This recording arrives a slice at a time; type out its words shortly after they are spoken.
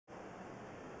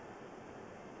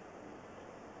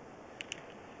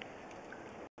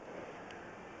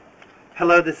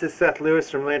Hello, this is Seth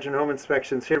Lewis from Lantern Home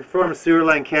Inspections, here to perform a sewer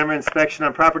line camera inspection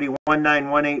on property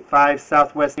 19185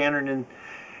 Southwest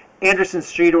Anderson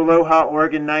Street, Aloha,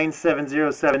 Oregon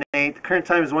 97078. The current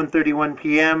time is 1:31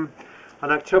 p.m.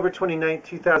 on October 29,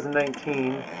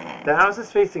 2019. The house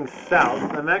is facing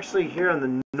south. I'm actually here on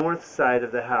the north side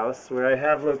of the house where I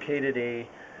have located a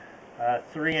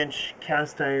 3-inch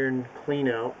cast iron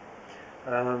cleanout.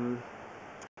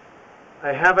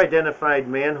 I have identified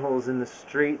manholes in the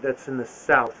street that's in the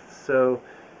south, so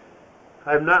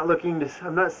I'm not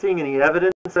seeing any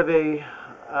evidence of a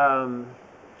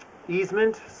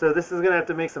easement, so this is going to have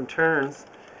to make some turns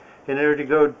in order to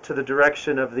go to the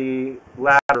direction of the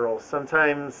lateral.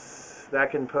 Sometimes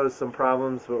that can pose some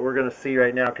problems, but we're going to see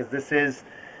right now, because this is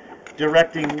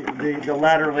directing, the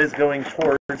lateral is going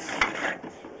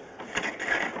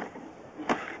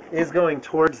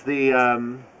towards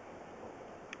the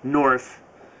north.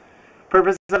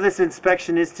 Purpose of this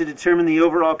inspection is to determine the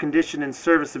overall condition and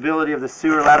serviceability of the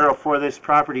sewer lateral for this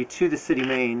property to the city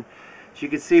main. As you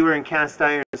can see, we're in cast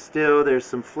iron still. There's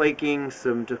some flaking,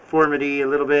 some deformity a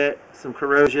little bit, some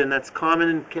corrosion. That's common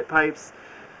in kit pipes.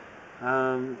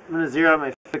 I'm going to zero out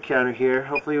my foot counter here.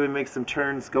 Hopefully we make some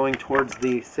turns going towards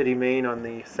the city main on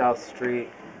the south street.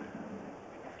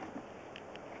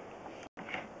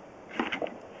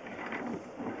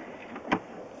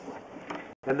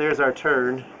 And there's our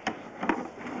turn.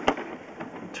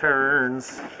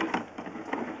 Turns.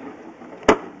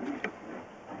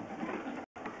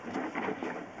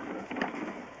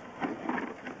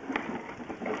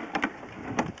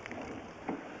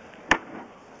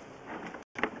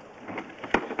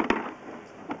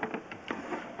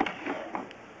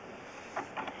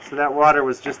 So that water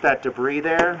was just that debris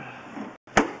there.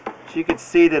 So you could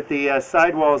see that the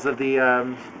sidewalls of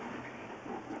the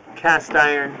cast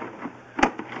iron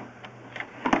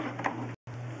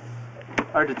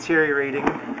are deteriorating,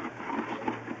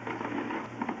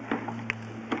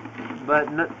 but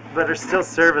are still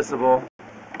serviceable.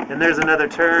 And there's another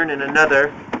turn and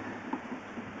another.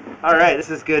 All right, this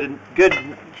is good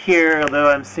here, although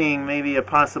I'm seeing maybe a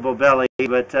possible belly,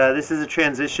 but this is a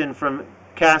transition from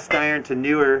cast iron to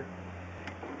newer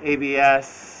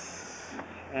ABS,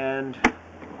 and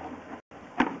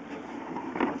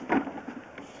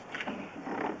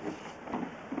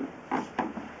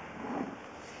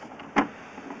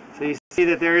so you see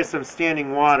that there is some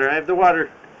standing water. I have the water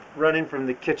running from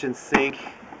the kitchen sink.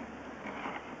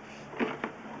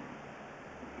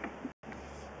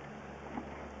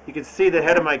 You can see the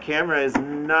head of my camera is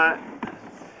not,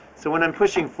 so when I'm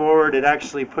pushing forward, it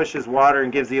actually pushes water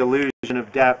and gives the illusion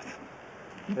of depth,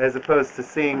 as opposed to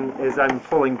seeing as I'm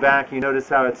pulling back. You notice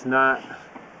how it's not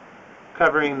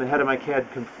covering the head of my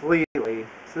head completely.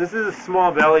 So this is a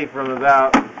small belly from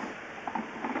about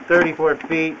 34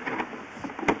 feet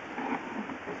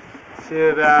to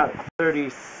about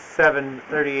 37,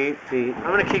 38 feet. I'm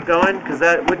going to keep going because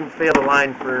that wouldn't fail the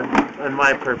line on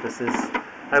my purposes.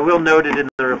 I will note it in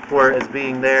the report as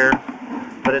being there,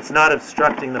 but it's not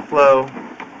obstructing the flow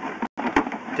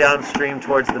downstream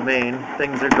towards the main.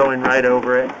 Things are going right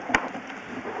over it.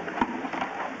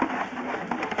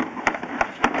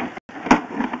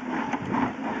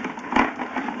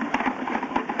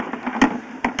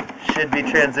 Should be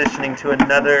transitioning to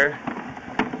another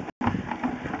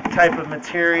type of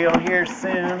material here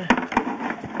soon.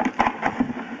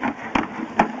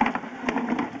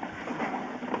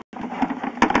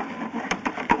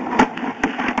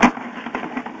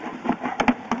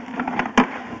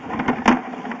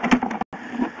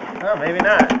 Oh, maybe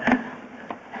not.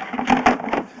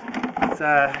 It's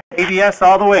ABS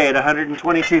all the way at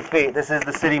 122 feet. This is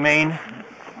the city main.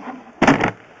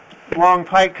 Long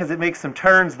pipe because it makes some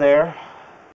turns there.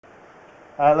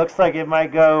 It looks like it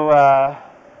might go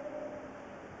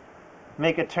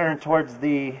make a turn towards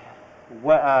the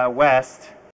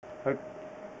west,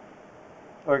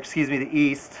 or excuse me, the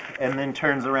east, and then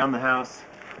turns around the house.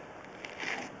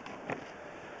 I'm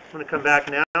going to come back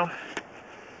now.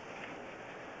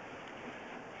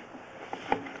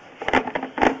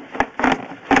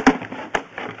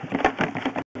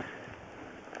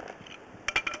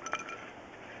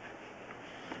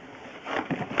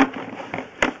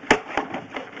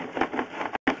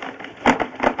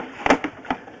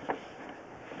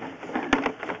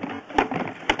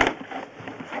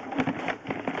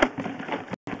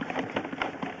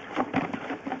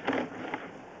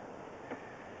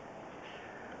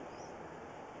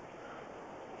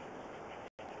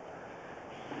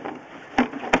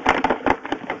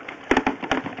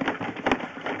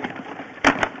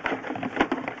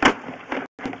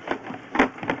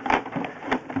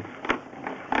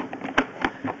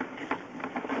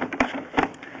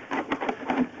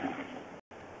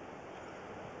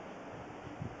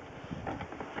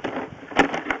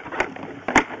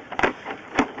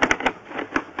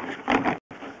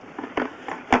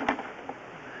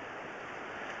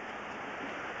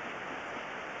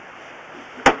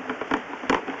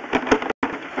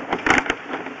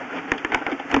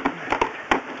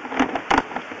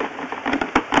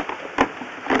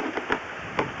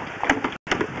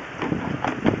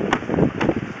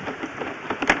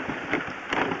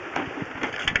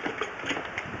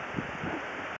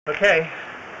 Okay.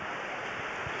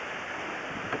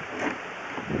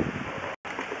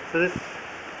 So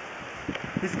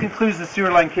this concludes the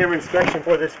sewer line camera inspection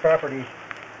for this property.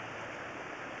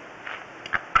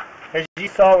 As you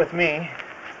saw with me,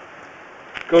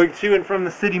 going to and from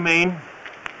the city main,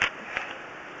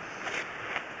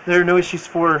 there are no issues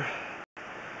for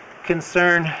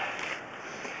concern.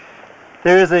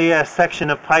 There is a section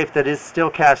of pipe that is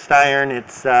still cast iron.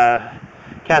 It's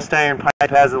cast iron pipe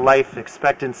has a life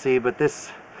expectancy, but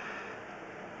this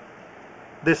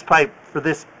pipe for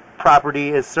this property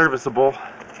is serviceable.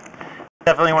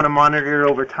 Definitely want to monitor it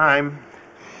over time.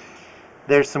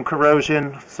 There's some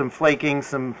corrosion, some flaking,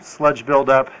 some sludge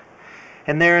buildup,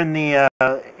 and there in the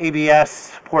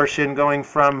ABS portion going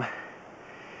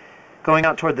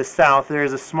out toward the south, there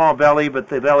is a small belly, but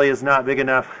the belly is not big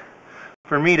enough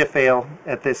for me to fail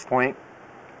at this point.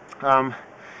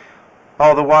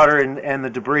 All the water and the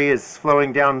debris is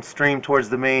flowing downstream towards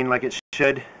the main like it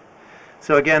should.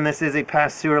 So again, this is a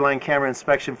past sewer line camera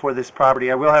inspection for this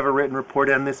property. I will have a written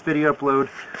report on this video upload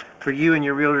for you and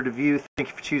your realtor to view. Thank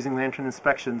you for choosing Lantern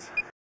Inspections.